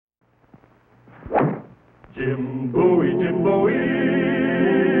Jim Bowie, Jim Bowie,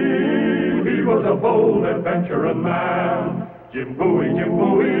 he was a bold adventuring man. Jim Bowie,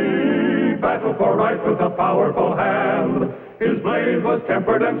 battled for right with a powerful hand. His blade was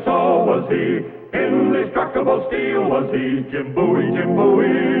tempered and so was he. Indestructible steel was he. Jim Bowie,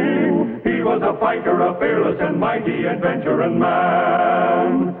 he was a fighter, a fearless and mighty adventuring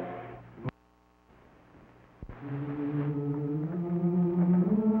man.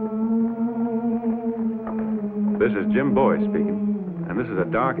 This is Jim Bowie speaking, and this is a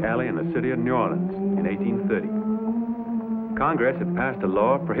dark alley in the city of New Orleans in 1830. Congress had passed a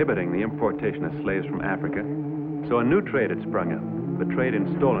law prohibiting the importation of slaves from Africa, so a new trade had sprung up, the trade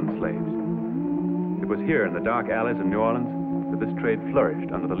in stolen slaves. It was here in the dark alleys of New Orleans that this trade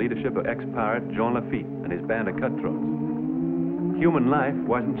flourished under the leadership of ex-pirate Jean Lafitte and his band of cutthroats. Human life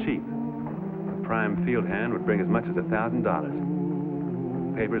wasn't cheap. A prime field hand would bring as much as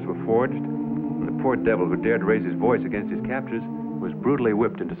 $1,000. Papers were forged, and the poor devil who dared raise his voice against his captors was brutally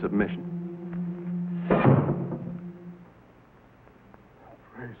whipped into submission.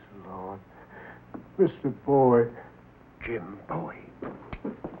 Praise the Lord. Mr. Bowie. Jim Bowie.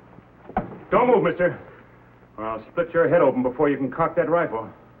 Don't move, mister, or I'll split your head open before you can cock that rifle.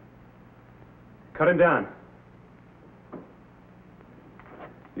 Cut him down.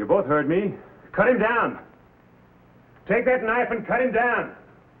 You both heard me. Cut him down. Take that knife and cut him down.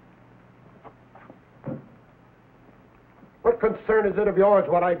 What concern is it of yours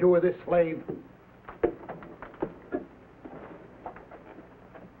what I do with this slave?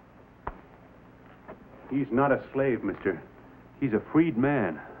 He's not a slave, mister. He's a freed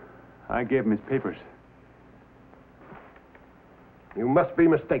man. I gave him his papers. You must be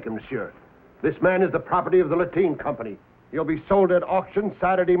mistaken, monsieur. This man is the property of the Lateen Company. He'll be sold at auction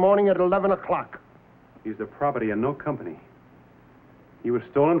Saturday morning at 11 o'clock. He's the property of no company. He was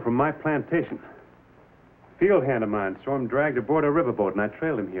stolen from my plantation. A field hand of mine saw him dragged aboard a riverboat, and I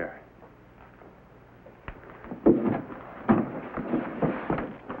trailed him here.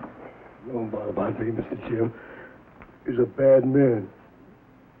 Don't bother about me, Mr. Jim. He's a bad man.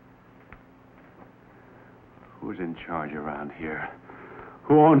 Who's in charge around here?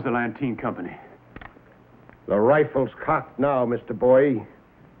 Who owns the Lateen Company? The rifle's cocked now, Mr. Bowie.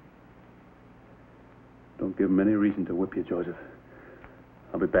 Don't give him any reason to whip you, Joseph.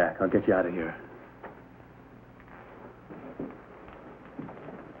 I'll be back. I'll get you out of here.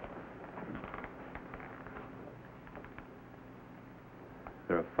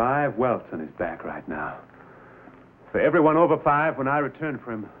 There are 5 welts on his back right now. For everyone over 5, when I return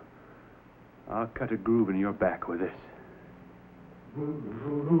for him, I'll cut a groove in your back with this.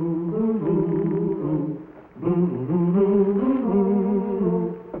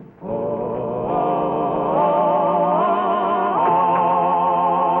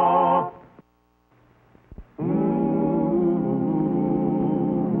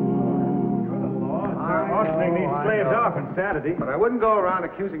 Saturday. But I wouldn't go around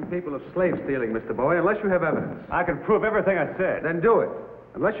accusing people of slave stealing, Mr. Bowie, unless you have evidence. I can prove everything I said. Then do it.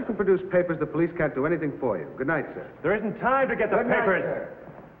 Unless you can produce papers, the police can't do anything for you. Good night, sir. There isn't time to get the papers.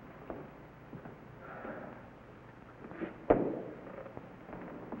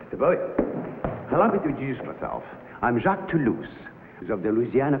 Mr. Bowie, allow me to introduce myself. I'm Jacques Toulouse, of the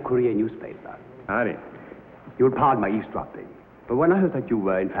Louisiana Courier newspaper. Howdy. You'll pardon my eavesdropping, but when I heard that you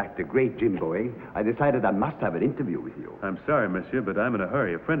were, in fact, the great Jim Bowie, I decided I must have an interview with you. I'm sorry, monsieur, but I'm in a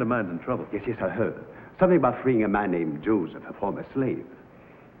hurry. A friend of mine's in trouble. Yes, I heard. Something about freeing a man named Joseph, a former slave.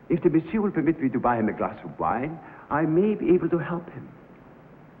 If the monsieur will permit me to buy him a glass of wine, I may be able to help him.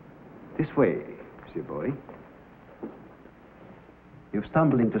 This way, Monsieur Bowie. You've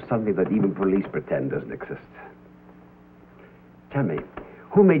stumbled into something that even police pretend doesn't exist. Tell me,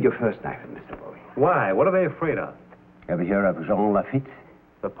 who made your first knife, Mr. Bowie? Why? What are they afraid of? Ever hear of Jean Lafitte?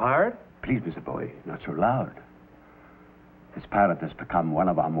 The pirate? Please, Mr. Bowie, not so loud. This pirate has become one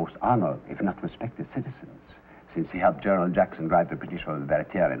of our most honored, if not respected, citizens, since he helped General Jackson drive the British from the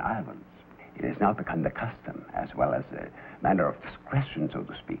Bartender Islands. It has now become the custom, as well as a matter of discretion, so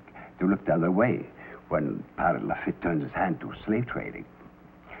to speak, to look the other way when Pirate Lafitte turns his hand to slave trading.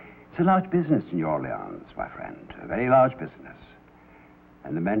 It's a large business in New Orleans, my friend, a very large business.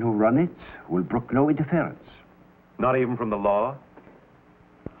 And the men who run it will brook no interference. Not even from the law?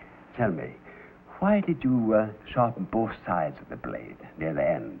 Tell me, why did you sharpen both sides of the blade near the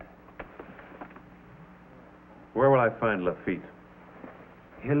end? Where will I find Lafitte?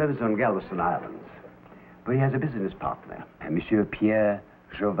 He lives on Galveston Islands, but he has a business partner, a Monsieur Pierre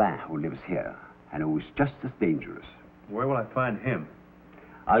Gravien, who lives here, and who is just as dangerous. Where will I find him?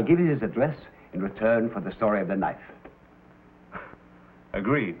 I'll give you his address in return for the story of the knife.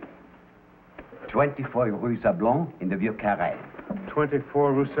 Agreed. 24 Rue Sablon in the Vieux Carré.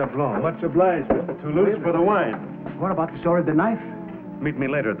 24 Rue Sablon. Much obliged, Mr. Toulouse, for the wine. What about the story of the knife? Meet me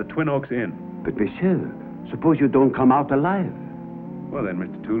later at the Twin Oaks Inn. But, monsieur, suppose you don't come out alive. Well, then,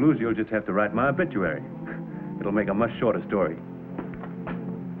 Mr. Toulouse, you'll just have to write my obituary. It'll make a much shorter story.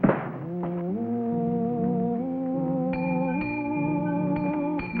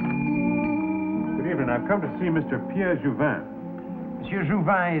 Good evening. I've come to see Mr. Pierre Jouvin. Monsieur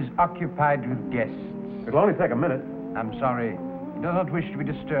Jouvin is occupied with guests. It'll only take a minute. I'm sorry. He does not wish to be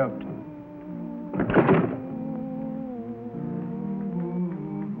disturbed.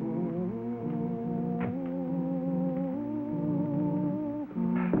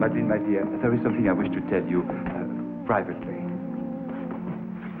 Madeleine, my dear, there is something I wish to tell you privately.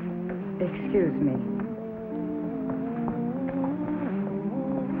 Excuse me.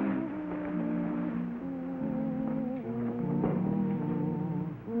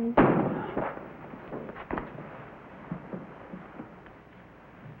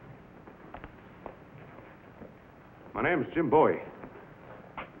 My name's Jim Bowie.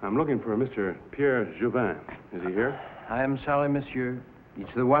 I'm looking for Mr. Pierre Jouvin. Is he here? I am sorry, monsieur.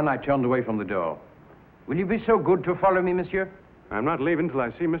 It's the one I turned away from the door. Will you be so good to follow me, monsieur? I'm not leaving till I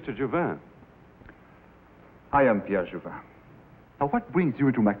see Mr. Jouvin. I am Pierre Jouvin. Now, what brings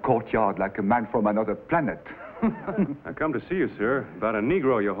you to my courtyard like a man from another planet? I come to see you, sir, about a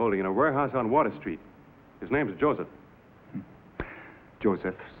Negro you're holding in a warehouse on Water Street. His name's Joseph.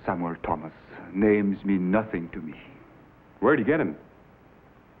 Joseph Samuel Thomas. Names mean nothing to me. Where'd you get him?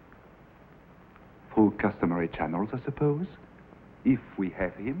 Through customary channels, I suppose. If we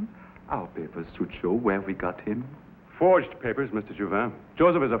have him, our papers should show where we got him. Forged papers, Mr. Jouvin.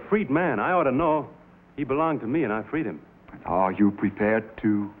 Joseph is a freed man. I ought to know. He belonged to me, and I freed him. Are you prepared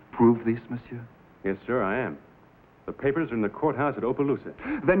to prove this, monsieur? Yes, sir, I am. The papers are in the courthouse at Opelousas.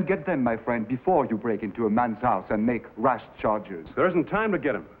 Then get them, my friend, before you break into a man's house and make rash charges. There isn't time to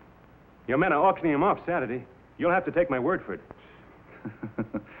get him. Your men are auctioning him off Saturday. You'll have to take my word for it.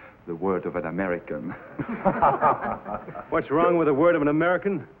 The word of an American. What's wrong with the word of an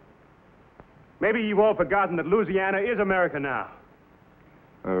American? Maybe you've all forgotten that Louisiana is America now.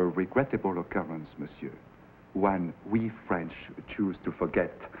 A regrettable occurrence, monsieur. One we French choose to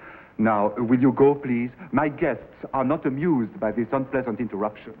forget. Now, will you go, please? My guests are not amused by this unpleasant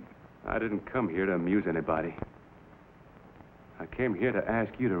interruption. I didn't come here to amuse anybody. I came here to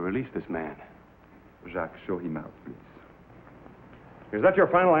ask you to release this man. Jacques, show him out, please. Is that your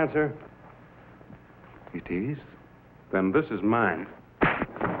final answer? It is. Then this is mine.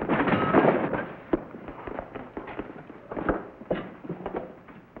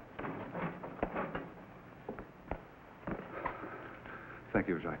 Thank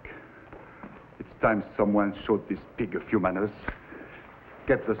you, Jacques. It's time someone showed this pig a few manners.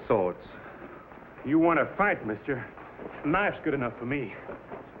 Get the swords. You want to fight, mister? A knife's good enough for me.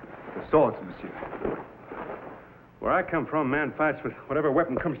 The swords, monsieur. Where I come from, man fights with whatever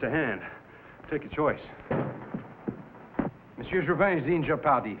weapon comes to hand. Take your choice. Monsieur Jouvin is the injured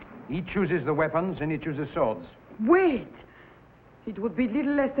party. He chooses the weapons and he chooses swords. Wait! It would be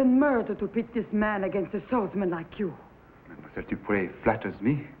little less than murder to pit this man against a swordsman like you. Mademoiselle Dupré flatters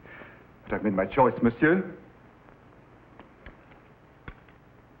me. But I've made my choice, monsieur.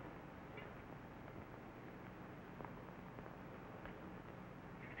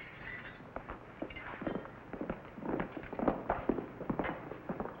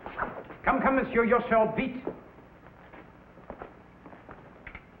 Come, monsieur, your sword, vite.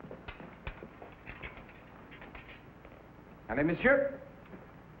 Allez, monsieur.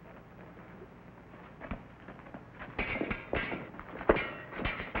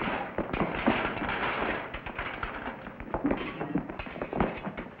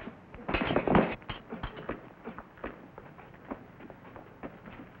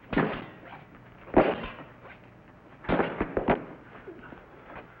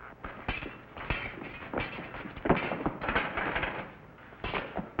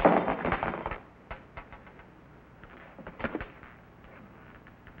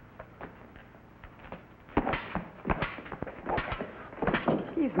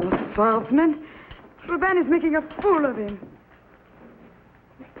 He's not a swordsman. Gravien is making a fool of him.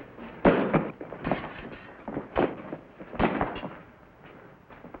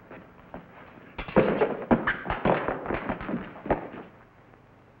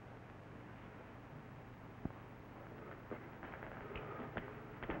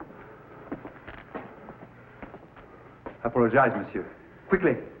 Apologize, monsieur.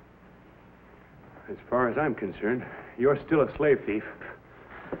 Quickly. As far as I'm concerned, you're still a slave thief.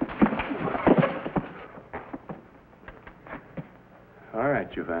 All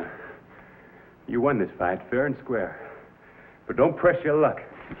right, Jouvin. You won this fight fair and square. But don't press your luck.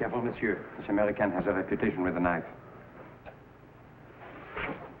 Be careful, monsieur. This American has a reputation with a knife.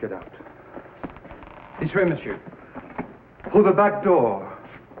 Get out. This way, monsieur. Through the back door.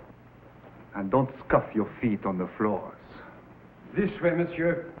 And don't scuff your feet on the floors. This way,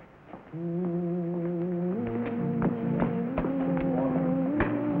 monsieur.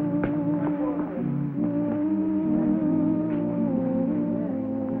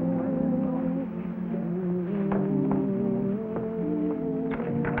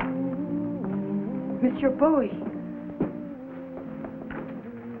 Monsieur Bowie.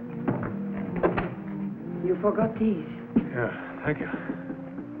 You forgot these. Yeah, thank you.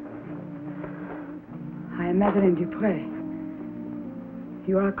 I am Madeleine Dupré.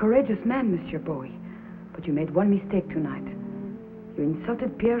 You are a courageous man, Monsieur Bowie, but you made one mistake tonight. You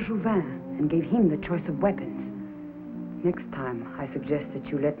insulted Pierre Jouvin and gave him the choice of weapons. Next time, I suggest that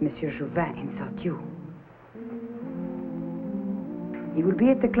you let Monsieur Jouvin insult you. He will be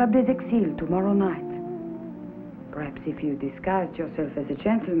at the Club des Exiles tomorrow night. Perhaps if you disguised yourself as a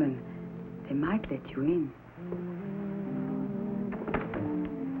gentleman, they might let you in.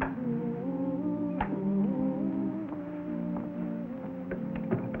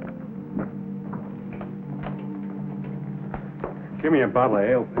 Give me a bottle of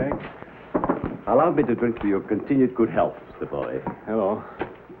ale, Peg. Allow me to drink to your continued good health, Mr. Bowie. Hello.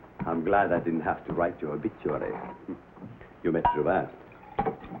 I'm glad I didn't have to write your obituary. You met Jouvin.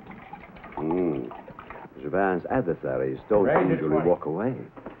 Jouvin's adversaries don't usually walk away.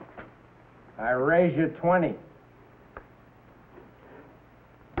 I raise you 20.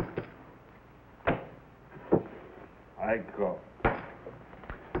 I go.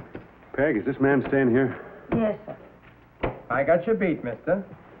 Peg, is this man staying here? Yes, sir. I got you beat, mister.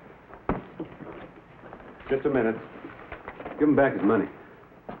 Just a minute. Give him back his money.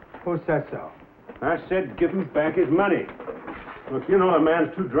 Who says so? I said give him back his money. Look, you know a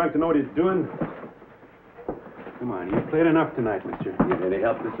man's too drunk to know what he's doing. Come on, you've played enough tonight, mister. Need any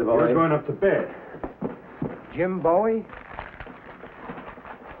help, Mr. Bowie? You're going up to bed. Jim Bowie?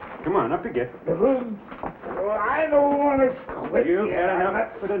 Come on, up you get. I don't want to quit. You've had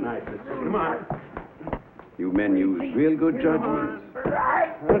enough for the night, mister. Come on. You men use real good judgment.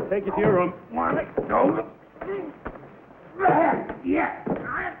 I'll take you to your room. Want to go? Yeah.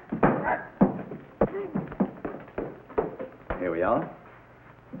 Here we are.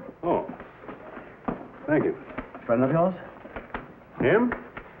 Oh. Thank you. Friend of yours? Him?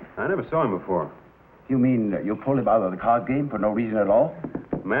 I never saw him before. You mean you pulled him out of the card game for no reason at all?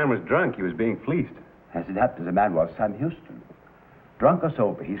 The man was drunk. He was being fleeced. As it happens, the man was Sam Houston. Drunk or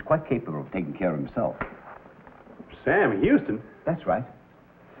sober, he's quite capable of taking care of himself. Sam Houston? That's right.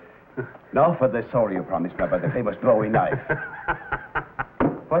 Now for the story you promised me about the famous Bowie knife.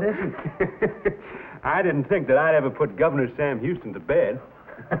 What is it? I didn't think that I'd ever put Governor Sam Houston to bed.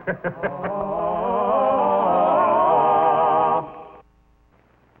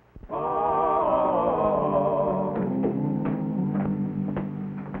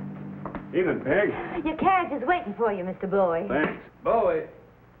 Evening, Peg. Your carriage is waiting for you, Mr. Bowie. Thanks. Bowie.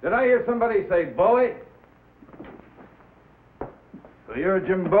 Did I hear somebody say Bowie? So you're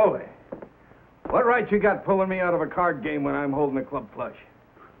Jim Bowie. What right you got pulling me out of a card game when I'm holding a club flush?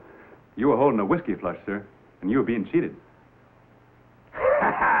 You were holding a whiskey flush, sir, and you were being cheated.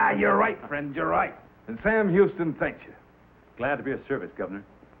 You're right, friend, you're right. And Sam Houston thanks you. Glad to be of service, Governor.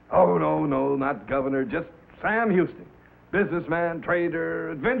 Oh, no, not governor, just Sam Houston. Businessman,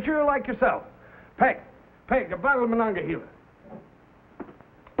 trader, adventurer like yourself. Peg, a bottle of Monongahela.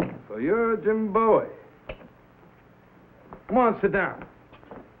 So you're Jim Bowie. Come on, sit down.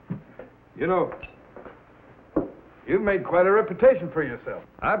 You know, you've made quite a reputation for yourself.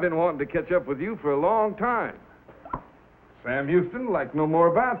 I've been wanting to catch up with you for a long time. Sam Houston would like to know more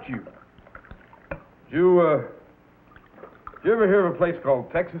about you. Did you ever hear of a place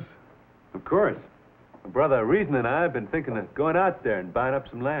called Texas? Of course. My brother Rezin and I have been thinking of going out there and buying up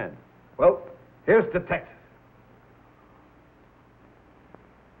some land. Well, here's to Texas.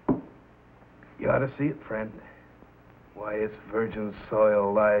 You ought to see it, friend. Why, its virgin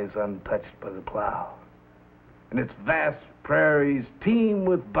soil lies untouched by the plow. And its vast prairies teem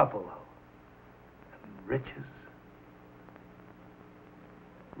with buffalo. And riches.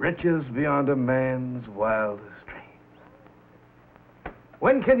 Riches beyond a man's wildest dreams.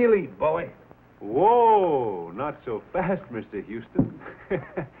 When can you leave, Bowie? Whoa, not so fast, Mr. Houston.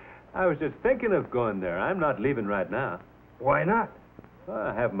 I was just thinking of going there. I'm not leaving right now. Why not?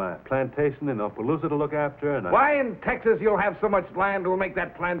 I have my plantation in Opelousas to look after, and Why in Texas you'll have so much land will make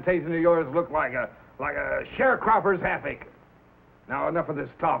that plantation of yours look like a sharecropper's half acre. Now, enough of this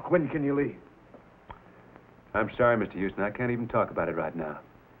talk. When can you leave? I'm sorry, Mr. Houston. I can't even talk about it right now.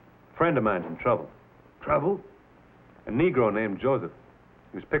 A friend of mine's in trouble. Trouble? A Negro named Joseph.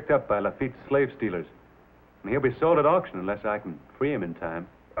 He was picked up by Lafitte's slave stealers. And he'll be sold at auction unless I can free him in time.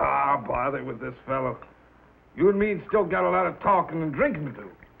 Ah, bother with this fellow. You and me still got a lot of talking and drinking to do.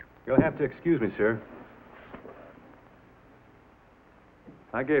 You'll have to excuse me, sir.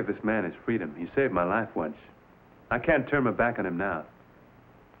 I gave this man his freedom. He saved my life once. I can't turn my back on him now.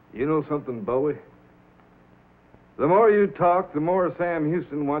 You know something, Bowie? The more you talk, the more Sam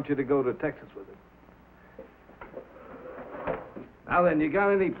Houston wants you to go to Texas with him. Now then, you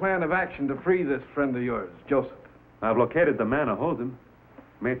got any plan of action to free this friend of yours, Joseph? I've located the man who holds him.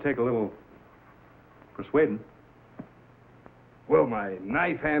 May take a little persuading. Well, my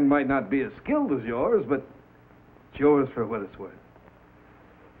knife hand might not be as skilled as yours, but it's yours for what it's worth.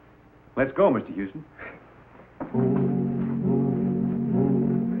 Let's go, Mr. Houston.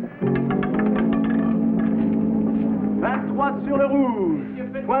 Sur le rouge,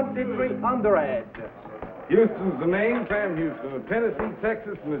 2300. Houston's the name, Sam Houston, of Tennessee,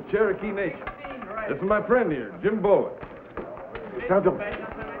 Texas, and the Cherokee Nation. This is my friend here, Jim Bowie.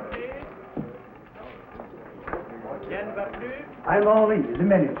 I'm Henri, the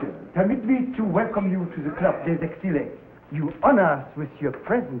manager. Permit me to welcome you to the Club des Exilés. You honor us with your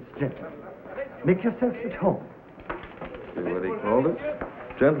presence, gentlemen. Make yourselves at home. See what he called it?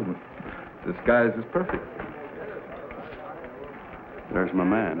 Gentlemen. Disguise is perfect. There's my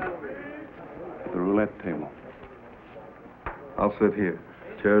man. The roulette table. I'll sit here.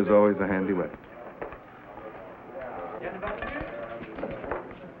 Chair's always a handy weapon.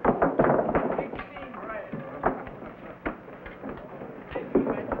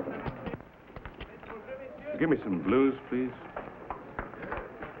 Give me some blues, please.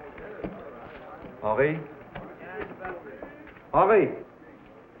 Henri? Henri!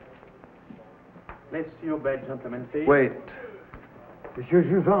 Let's see your bed, gentlemen, please. Wait. Monsieur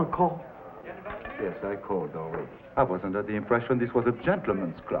Juvin called. Yes, I called, Henri. I was under the impression this was a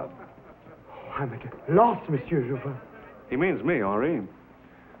gentleman's club. Oh, I'm at a loss, Monsieur Juvin. He means me, Henri.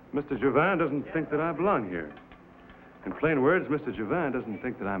 Mr. Juvin doesn't think that I belong here. In plain words, Mr. Juvin doesn't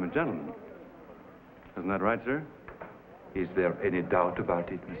think that I'm a gentleman. Isn't that right, sir? Is there any doubt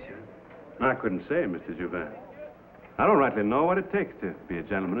about it, monsieur? I couldn't say, Mr. Juvin. I don't rightly know what it takes to be a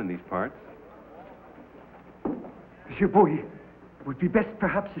gentleman in these parts. Monsieur Bowie, it would be best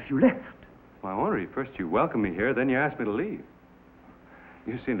perhaps if you left. Why, Henri, first you welcome me here, then you ask me to leave.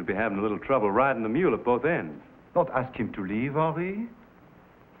 You seem to be having a little trouble riding the mule at both ends. Don't ask him to leave, Henri.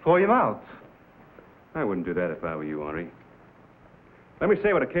 Throw him out. I wouldn't do that if I were you, Henri. Let me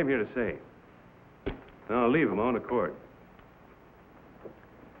say what I came here to say. Then I'll leave of my own accord.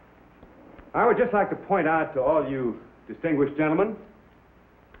 I would just like to point out to all you distinguished gentlemen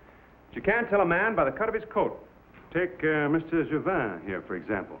that you can't tell a man by the cut of his coat. Take Mr. Juvin here, for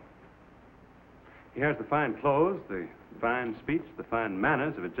example. He has the fine clothes, the fine speech, the fine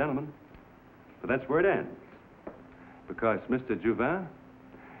manners of a gentleman. But that's where it ends. Because Mr. Juvin,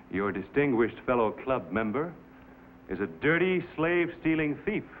 your distinguished fellow club member, is a dirty, slave-stealing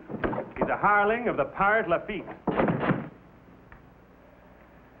thief. He's a hireling of the pirate Lafitte.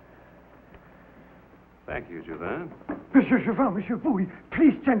 Thank you, Juvin. Monsieur Juvin, Monsieur Bowie,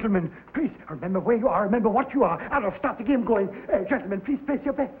 please, gentlemen, please, remember where you are, remember what you are. I'll start the game going. Gentlemen, please place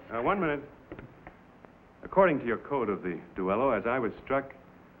your bets. 1 minute. According to your code of the duello, as I was struck,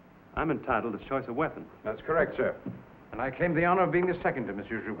 I'm entitled to choice of weapon. That's correct, sir. And I claim the honor of being the second to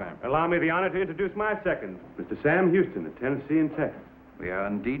Monsieur Juvin. Allow me the honor to introduce my second, Mr. Sam Houston of Tennessee and Texas. We are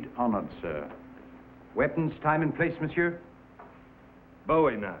indeed honored, sir. Weapons, time, and place, monsieur?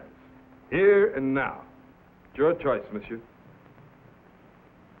 Bowie knives. Here and now. It's your choice, monsieur.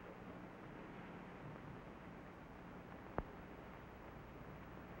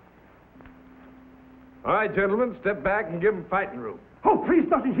 All right, gentlemen, step back and give him fighting room. Oh, please,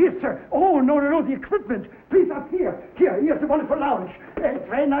 not in here, sir. Oh, no, the equipment. Please, up here. Here's the wonderful lounge. It's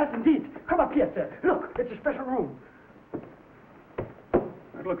very nice indeed. Come up here, sir. Look, it's a special room.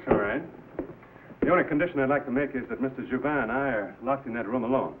 That looks all right. The only condition I'd like to make is that Mr. Juvin and I are locked in that room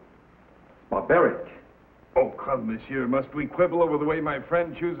alone. Barbaric. Oh, come, monsieur. Must we quibble over the way my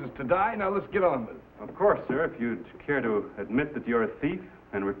friend chooses to die? Now, let's get on with it. Of course, sir. If you'd care to admit that you're a thief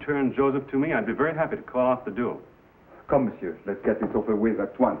and return Joseph to me, I'd be very happy to call off the duel. Come, monsieur. Let's get this over with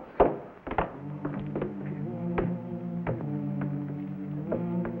at once.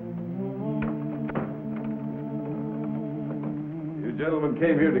 You gentlemen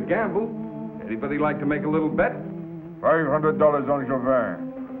came here to gamble. Anybody like to make a little bet? $500 on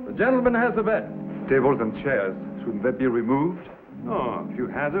Gravien. The gentleman has a bet. Tables and chairs. Shouldn't that be removed? No, a few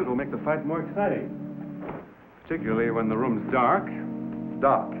hazards will make the fight more exciting. Particularly when the room's dark.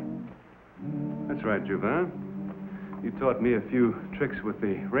 Dark. That's right, Juvin. You taught me a few tricks with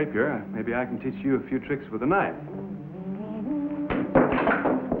the rapier. Maybe I can teach you a few tricks with the knife.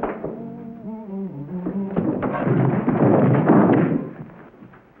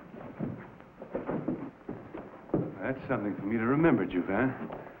 That's something for me to remember, Juvin.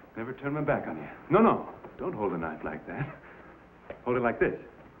 Never turn my back on you. No. Don't hold the knife like that. Hold it like this.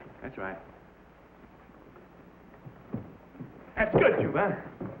 That's right. That's good, Juvin.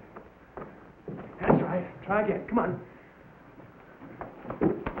 That's right. Try again. Come on.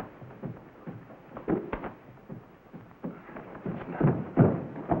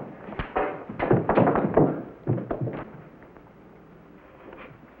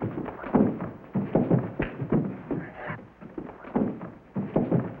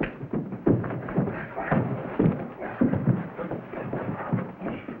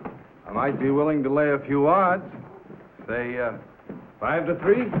 I might be willing to lay a few odds. Say, 5 to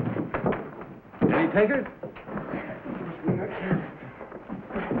 3. Any takers?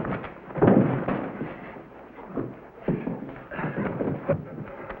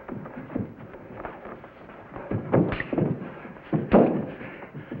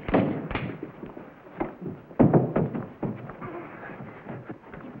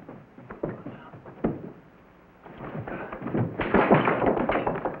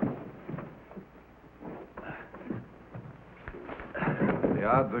 The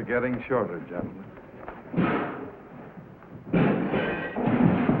odds are getting shorter, gentlemen.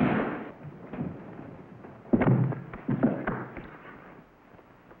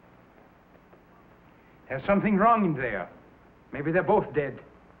 There's something wrong in there. Maybe they're both dead.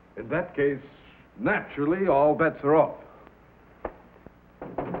 In that case, naturally, all bets are off.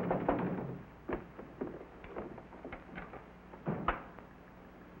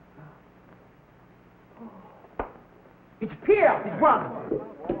 It's Pierre, his brother.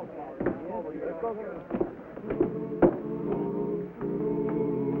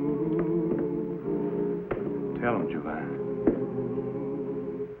 Tell him, Juvin.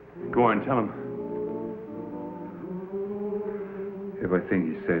 Go on, tell him. Everything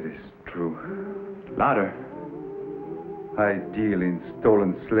he said is true. Louder. I deal in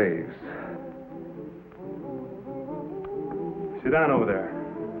stolen slaves. Sit down over there.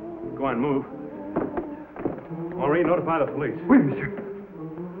 Go on, move. Henri, notify the police. Oui, monsieur.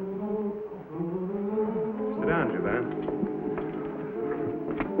 Sit down, Juvin.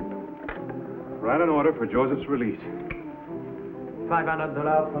 Write an order for Joseph's release.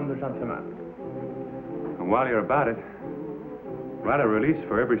 $500 from the gentleman. And while you're about it, write a release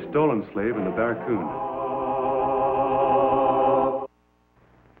for every stolen slave in the Barracoon.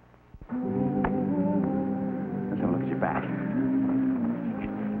 Let's have a look at your back.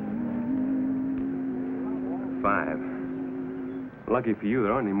 5. Lucky for you,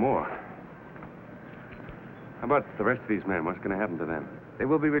 there aren't any more. How about the rest of these men? What's going to happen to them? They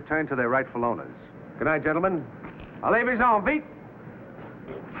will be returned to their rightful owners. Good night, gentlemen. Allez, maison, vite!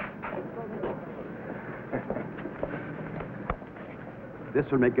 This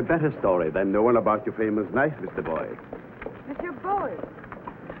will make a better story than knowing about your famous knife, Mr. Bowie. Monsieur Bowie.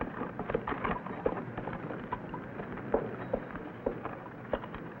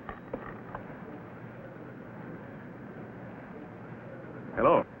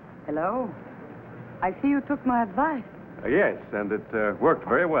 Hello. Hello. I see you took my advice. Yes, and it worked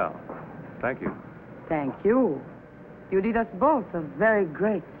very well. Thank you. Thank you. You did us both a very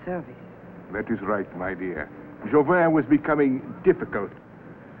great service. That is right, my dear. Jouvin was becoming difficult.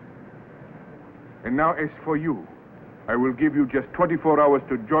 And now, as for you, I will give you just 24 hours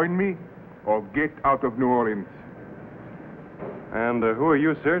to join me or get out of New Orleans. And who are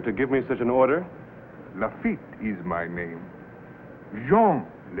you, sir, to give me such an order? Lafitte is my name. Jean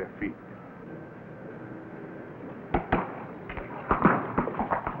Lafitte.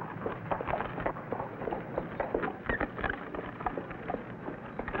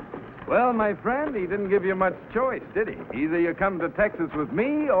 Well, my friend, he didn't give you much choice, did he? Either you come to Texas with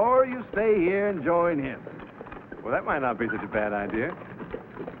me, or you stay here and join him. Well, that might not be such a bad idea.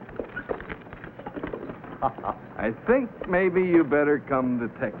 I think maybe you better come to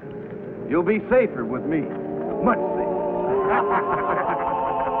Texas. You'll be safer with me. Much safer.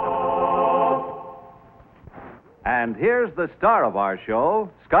 And here's the star of our show,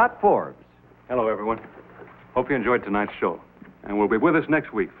 Scott Forbes. Hello, everyone. Hope you enjoyed tonight's show. And we'll be with us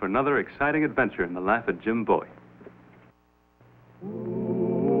next week for another exciting adventure in the life of Jim Bowie.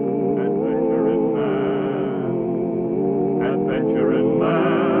 Adventuring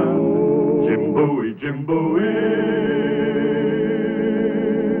man, Jim Bowie, Jim Bowie.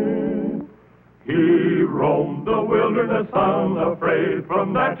 He roamed the wilderness unafraid,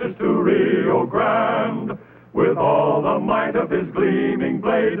 from Natchez to Rio Grande. With all the might of his gleaming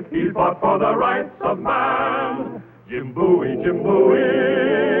blade, he fought for the rights of man. Jim Bowie,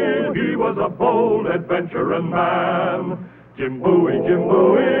 he was a bold adventuring man. Jim Bowie,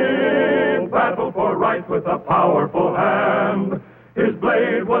 battled for right with a powerful hand. His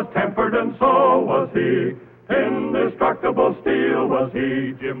blade was tempered and so was he. Indestructible steel was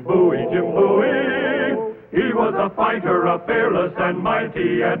he. Jim Bowie. He was a fighter, a fearless and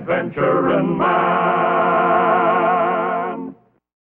mighty adventuring man.